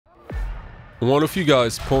One of you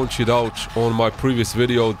guys pointed out on my previous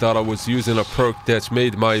video that I was using a perk that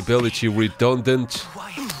made my ability redundant.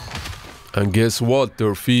 And guess what?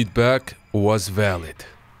 Their feedback was valid.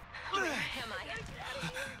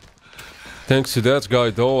 Thanks to that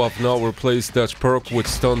guy though, I've now replaced that perk with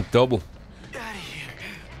stun double.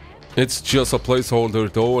 It's just a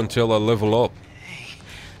placeholder though until I level up.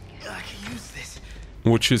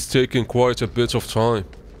 Which is taking quite a bit of time.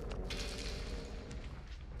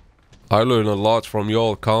 I learn a lot from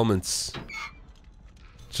y'all comments.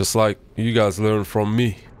 Just like you guys learn from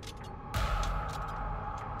me.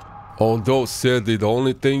 Although sadly the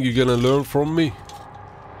only thing you're gonna learn from me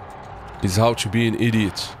is how to be an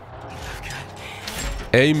idiot.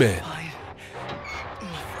 Amen.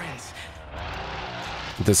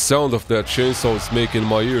 The sound of that chainsaw is making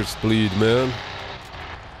my ears bleed, man.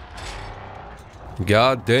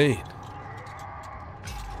 God dang.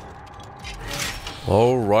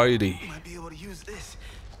 Alrighty.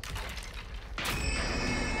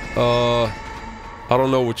 I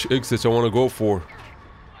don't know which exit I want to go for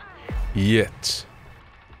yet.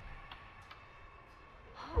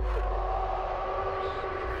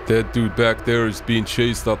 That dude back there is being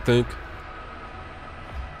chased, I think.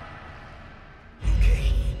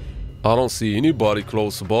 I don't see anybody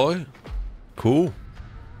close by. Cool.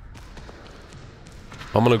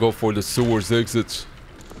 I'm gonna go for the sewers exit.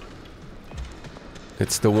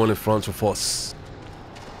 It's the one in front of us.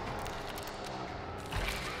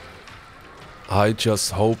 I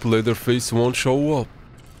just hope Leatherface won't show up.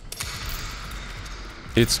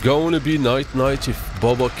 It's going to be night-night if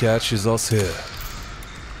Bubba catches us here.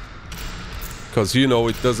 Cause you know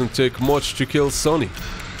it doesn't take much to kill Sonny.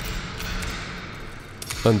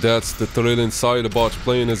 And that's the thrilling side about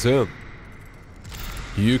playing as him.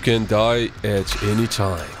 You can die at any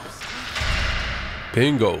time.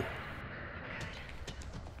 Bingo.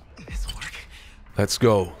 Let's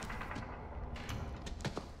go.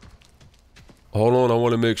 Hold on, I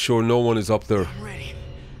want to make sure no one is up there.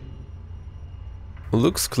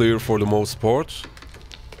 Looks clear for the most part.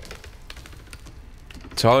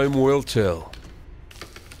 Time will tell.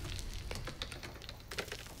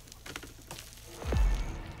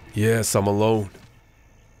 Yes, I'm alone.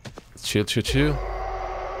 Chill, chill, chill.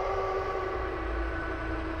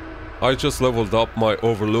 I just leveled up my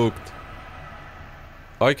Overlooked.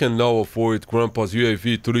 I can now avoid Grandpa's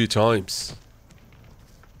UAV 3 times.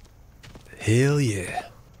 Hell yeah.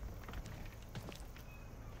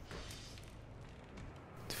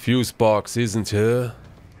 The fuse box isn't here.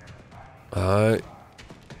 Alright.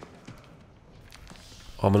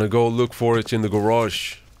 I'm gonna go look for it in the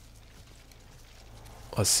garage.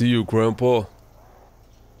 I see you, Grandpa.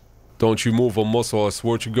 Don't you move a muscle, I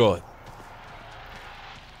swear to God.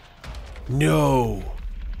 No.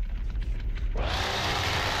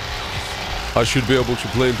 I should be able to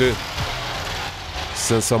blend in,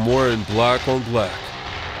 since I'm wearing black on black.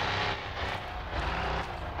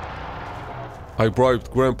 I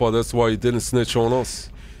bribed Grandpa, that's why he didn't snitch on us.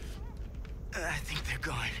 I think they're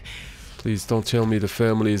gone. Please don't tell me the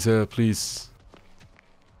family is here, please.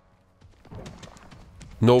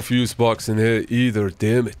 No fuse box in here either,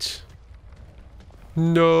 damn it.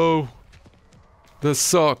 No. That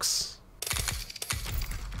sucks.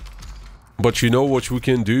 But you know what we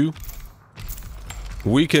can do?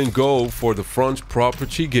 We can go for the front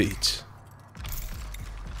property gate.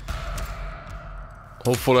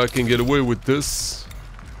 Hopefully I can get away with this.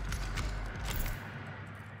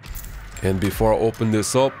 And before I open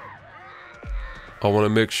this up, I want to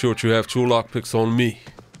make sure to have 2 lockpicks on me.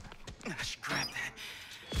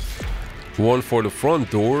 One for the front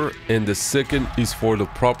door and the second is for the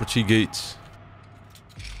property gate.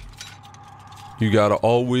 You gotta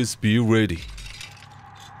always be ready.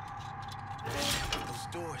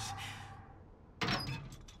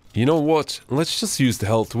 You know what? Let's just use the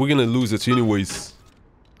health. We're gonna lose it anyways.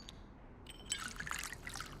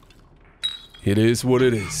 It is what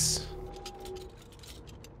it is.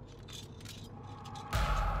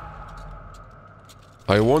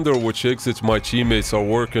 I wonder which exits my teammates are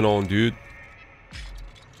working on, dude.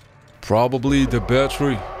 Probably the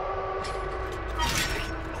battery.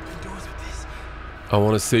 I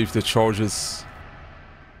want to save the charges.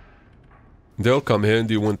 They'll come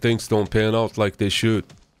handy when things don't pan out like they should.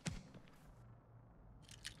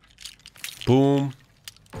 Boom.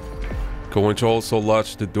 Going to also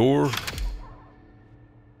latch the door.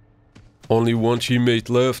 Only one teammate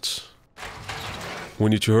left. We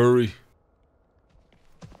need to hurry.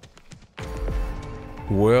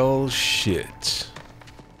 Well, shit.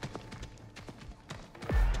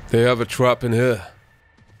 They have a trap in here.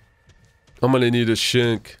 I'm gonna need a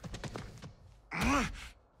shank.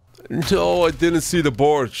 No, I didn't see the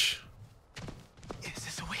barge. Is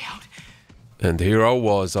this a way out? And here I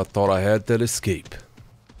was, I thought I had that escape.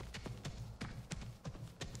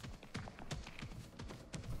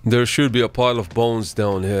 There should be a pile of bones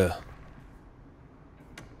down here.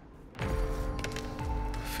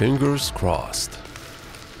 Fingers crossed.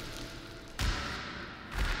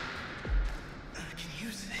 I can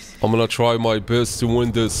use this. I'm gonna try my best to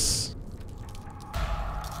win this.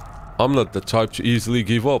 I'm not the type to easily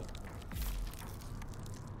give up.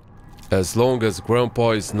 As long as Grandpa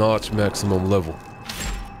is not maximum level.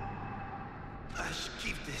 I should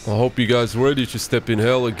keep this. I hope you guys ready to step in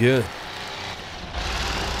hell again.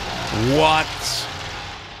 What?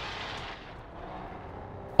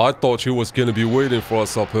 I thought he was gonna be waiting for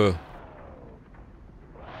us up here.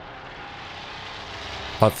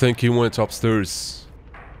 I think he went upstairs.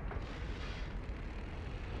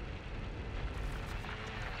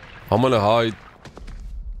 I'm gonna hide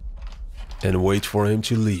and wait for him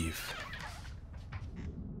to leave.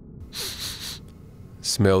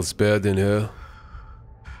 Smells bad in here.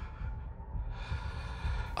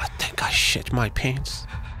 I think I shit my pants.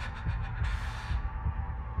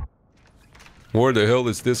 Where the hell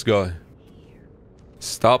is this guy?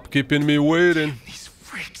 Stop keeping me waiting. These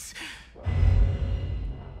freaks.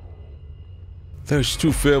 There's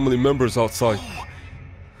 2 family members outside.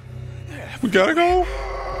 We gotta go.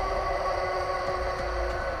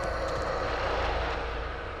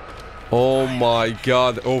 Oh my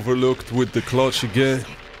god, overlooked with the clutch again.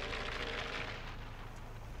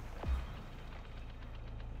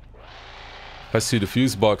 I see the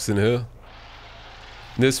fuse box in here.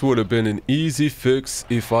 This would have been an easy fix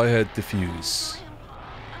if I had the fuse.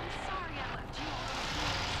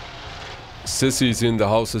 Sissy's in the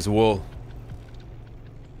house as well.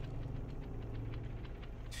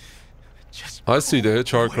 I see the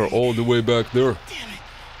hitchhiker all the way back there.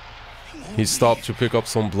 He stopped to pick up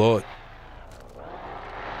some blood.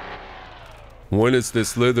 When is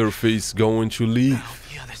this Leatherface going to leave?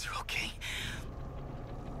 The others are okay.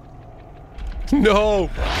 No!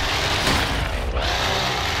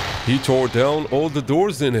 He tore down all the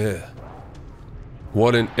doors in here.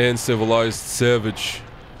 What an uncivilized savage.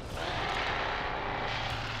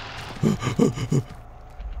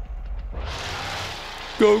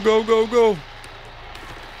 Go, go, go, go.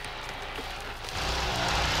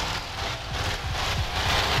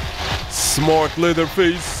 Smart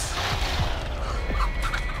Leatherface.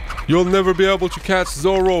 You'll never be able to catch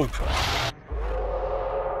Zorro.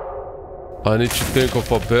 I need to think of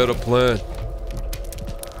a better plan.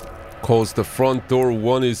 Cause the front door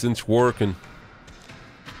one isn't working.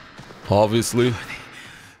 Obviously.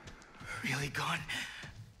 Really gone?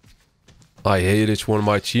 I hate it when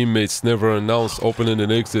my teammates never announce opening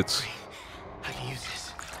and exits. I can use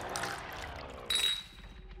this.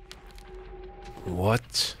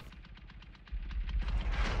 What?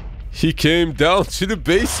 He came down to the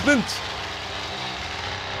basement?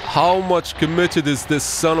 How much committed is this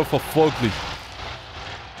son of a fugly?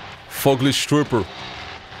 Fugly stripper.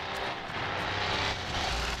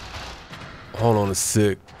 Hold on a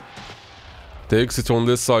sec. The exit on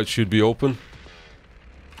this side should be open.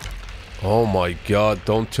 Oh my god,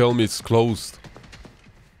 don't tell me it's closed.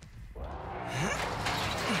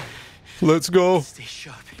 Let's go. Stay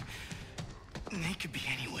sharp. They could be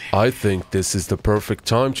anywhere. I think this is the perfect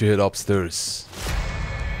time to head upstairs.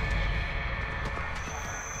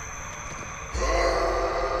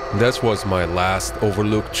 That was my last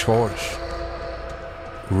overlooked charge.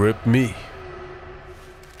 Rip me.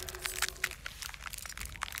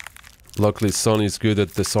 Luckily Sonny's good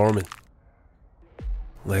at disarming.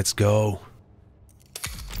 Let's go.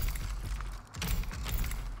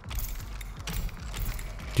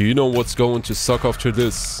 Do you know what's going to suck after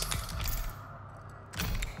this?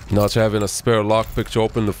 Not having a spare lockpick to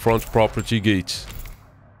open the front property gate.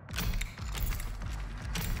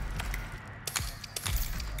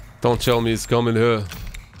 Don't tell me it's coming here.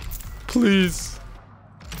 Please.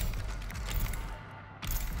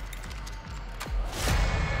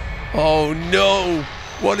 Oh no!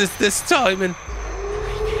 What is this timing?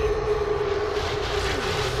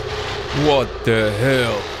 What the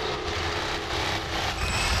hell?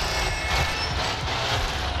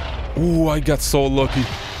 Ooh, I got so lucky.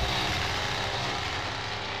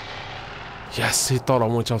 Yes, he thought I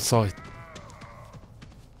went outside.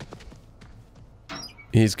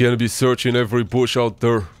 He's gonna be searching every bush out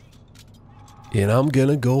there. And I'm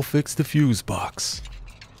gonna go fix the fuse box.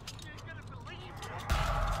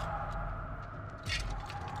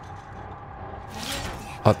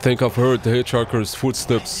 I think I've heard the hitchhiker's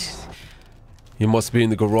footsteps. He must be in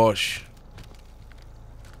the garage.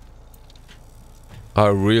 I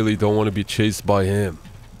really don't want to be chased by him.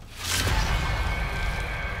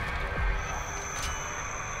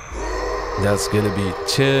 That's gonna be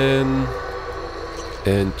 10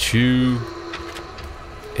 and 2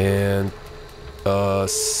 and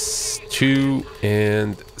 2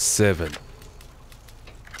 and 7.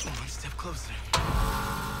 One step closer.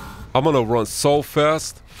 I'm gonna run so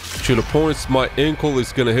fast to the point my ankle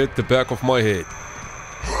is gonna hit the back of my head.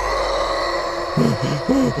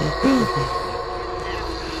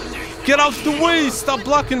 Get out the way! Stop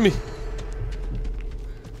blocking me!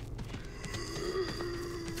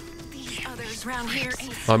 These others round here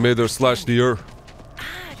ain't I made her slash the earth.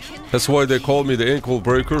 That's why they call me the ankle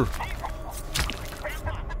breaker.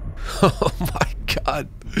 Oh my god.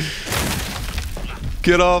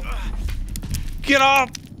 Get up! Get up!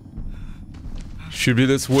 Should be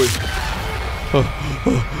this way.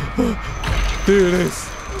 There it is.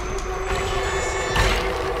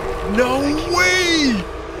 No way!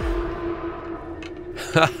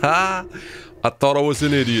 Haha! I thought I was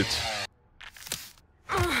an idiot.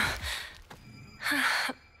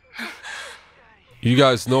 You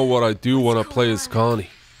guys know what I do when I play as Connie.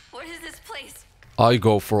 What is this place? I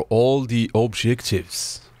go for all the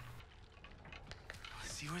objectives.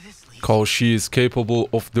 Let's see where this leads. Cause she is capable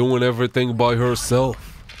of doing everything by herself.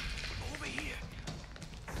 Over here.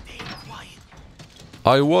 Stay quiet.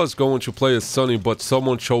 I was going to play as Sonny, but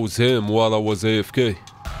someone chose him while I was AFK.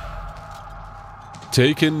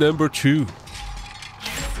 Taken number 2.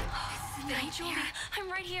 I'm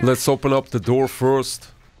right here. Let's open up the door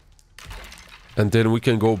first. And then we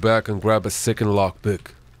can go back and grab a second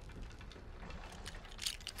lockpick.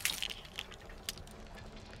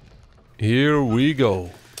 Here we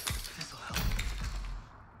go.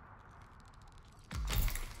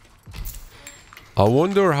 I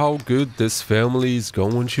wonder how good this family is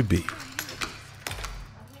going to be.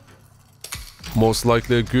 Most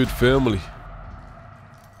likely a good family.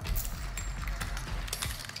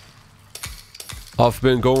 I've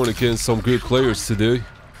been going against some good players today.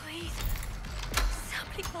 Please.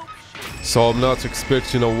 Somebody open. So I'm not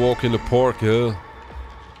expecting a walk in the park, yeah.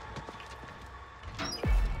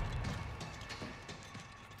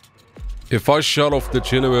 If I shut off the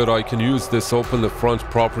generator, I can use this to open the front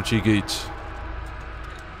property gate.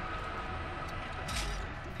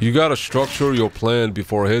 You gotta structure your plan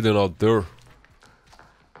before heading out there.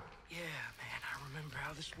 Yeah, man, I remember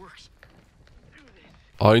how this works.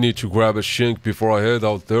 I need to grab a shank before I head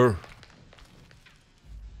out there.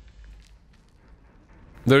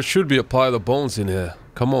 There should be a pile of bones in here.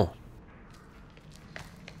 Come on.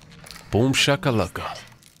 Boom shakalaka.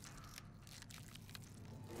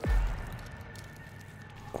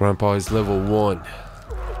 Grandpa is level 1.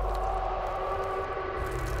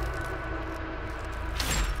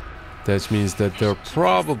 That means that they're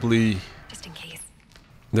probably... Just in case.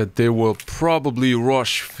 that they will probably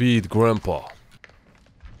rush feed Grandpa.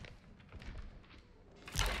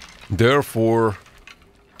 Therefore,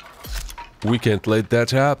 we can't let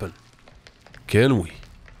that happen. Can we?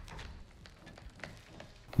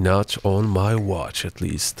 Not on my watch, at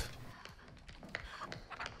least.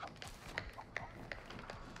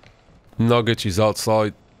 Nugget is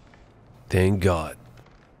outside. Thank God.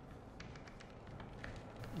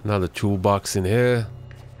 Another toolbox in here.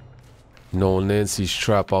 No Nancy's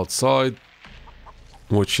trap outside,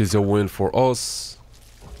 which is a win for us.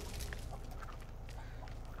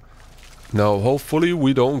 Now, hopefully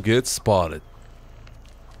we don't get spotted.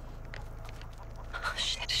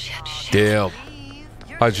 Shit. Damn.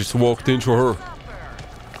 I just walked into her.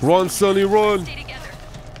 Run, Sonny, run! Stay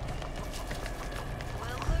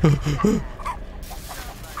together.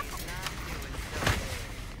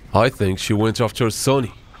 I think she went after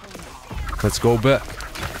Sonny. Let's go back.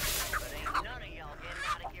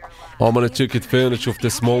 I'm gonna take advantage of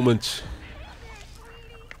this moment.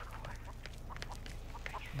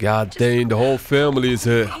 God dang, the whole family is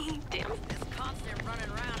here. Damn.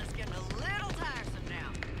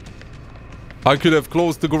 I could have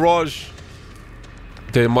closed the garage.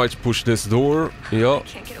 They might push this door. Yeah.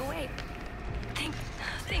 Can't get away.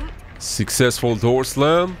 Think. Successful door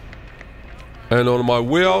slam. And on my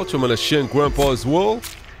way out, I'm gonna shank Grandpa as well.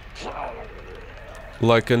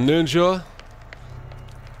 Like a ninja.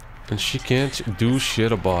 And she can't do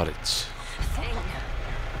shit about it. Thing.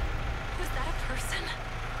 Was that a person?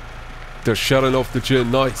 They're shutting off the gen.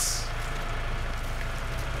 Nice.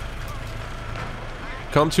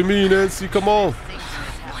 Come to me, Nancy. Come on.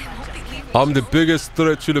 Why won't they leave? I'm the biggest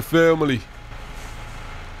threat to the family.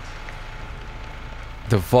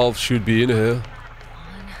 The valve should be in here.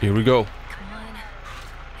 Here we go. Come on. I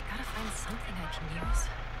gotta find something I can use.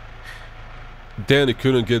 Danny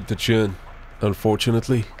couldn't get the gen.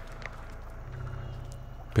 unfortunately.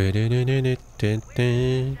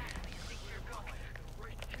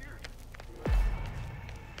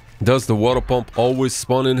 Does the water pump always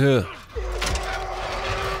spawn in here?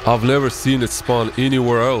 I've never seen it spawn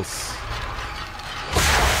anywhere else.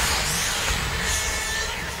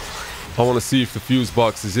 I want to see if the fuse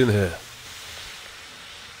box is in here.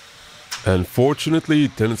 Unfortunately,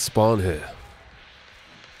 it didn't spawn here.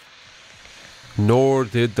 Nor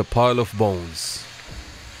did the pile of bones.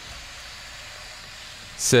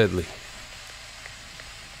 Sadly.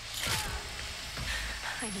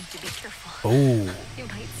 I need to be careful. Oh. You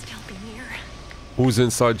might still be near. Who's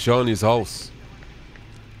inside Johnny's house?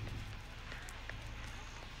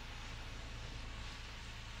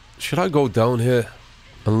 Should I go down here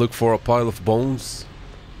and look for a pile of bones?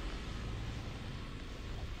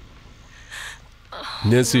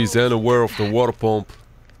 Nancy is unaware of the water pump.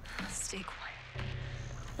 Stay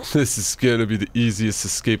quiet. This is gonna be the easiest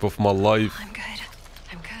escape of my life. I'm good.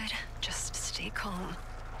 I'm good. Just stay calm.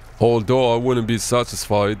 Although I wouldn't be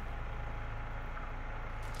satisfied.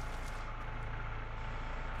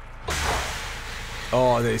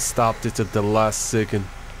 Oh, they stopped it at the last second.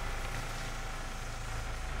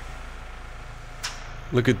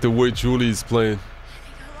 Look at the way Julie is playing.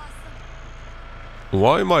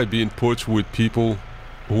 Why am I being put with people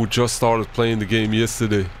who just started playing the game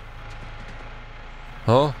yesterday?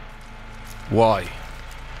 Huh? Why?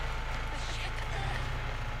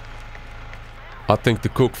 I think the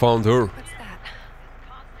cook found her. What's that?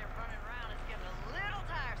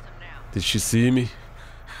 Did she see me?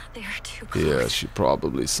 They're too close. Yeah, she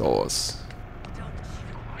probably saw us.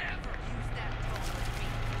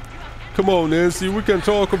 Come on, Nancy, we can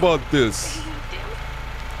talk about this.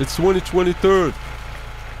 It's 2023.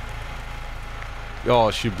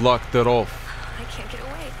 Oh, she blocked that off. I can't get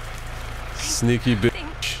away. Sneaky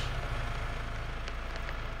bitch.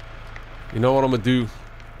 You know what I'm gonna do?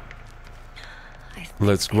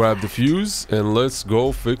 Let's grab the fuse and let's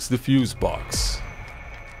go fix the fuse box.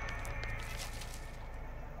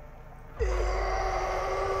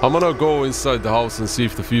 I'm gonna go inside the house and see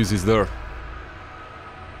if the fuse is there.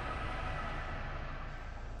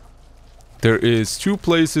 There is two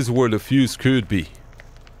places where the fuse could be.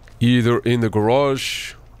 Either in the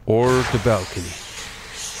garage or the balcony.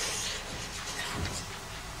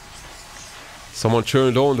 Someone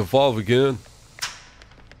turned on the valve again.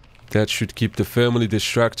 That should keep the family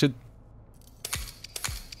distracted.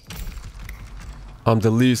 I'm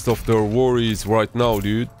the least of their worries right now,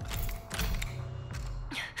 dude.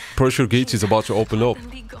 Pressure gauge is about to open up.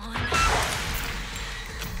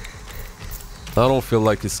 I don't feel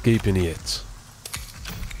like escaping yet.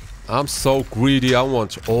 I'm so greedy, I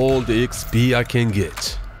want all the XP I can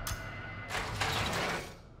get.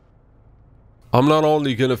 I'm not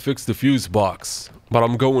only gonna fix the fuse box, but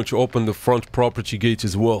I'm going to open the front property gate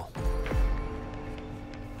as well.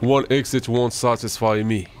 One exit won't satisfy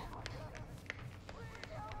me.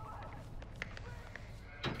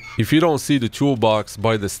 If you don't see the toolbox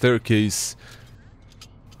by the staircase,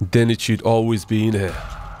 then it should always be in here.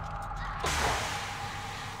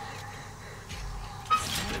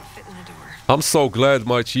 I'm so glad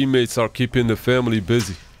my teammates are keeping the family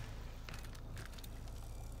busy,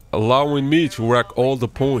 allowing me to rack all the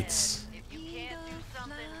points.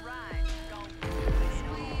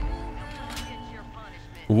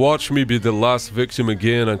 Watch me be the last victim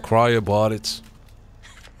again and cry about it.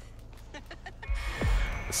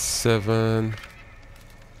 7,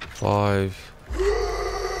 5.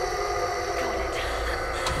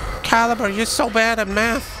 Caliber, you're so bad at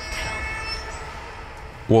math.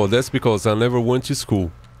 Well, that's because I never went to school.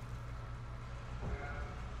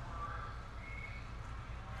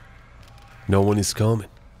 No one is coming.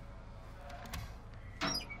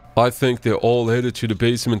 I think they're all headed to the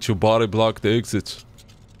basement to body block the exit.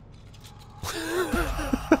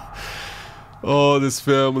 Oh, this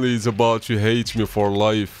family is about to hate me for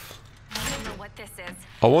life. I don't know what this is.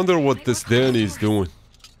 I wonder what this Danny is doing.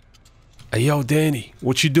 Hey, yo, Danny,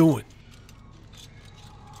 what you doing?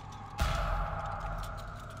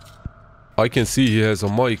 I can see he has a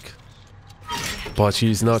mic, but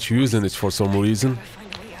he's not using it for some reason.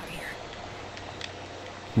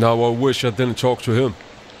 Now I wish I didn't talk to him.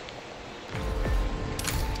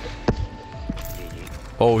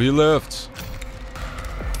 Oh, he left.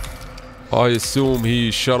 I assume he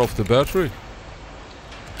shut off the battery.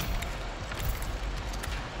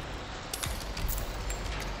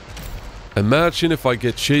 Imagine if I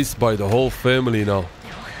get chased by the whole family now.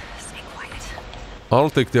 I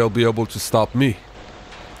don't think they'll be able to stop me.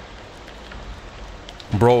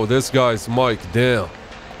 Bro, this guy's mic, damn.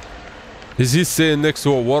 Is he sitting next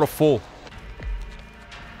to a waterfall?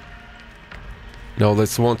 Now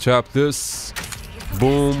let's one tap this.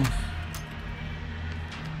 Boom.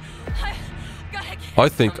 I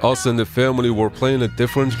think us and the family were playing a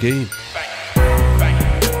different game.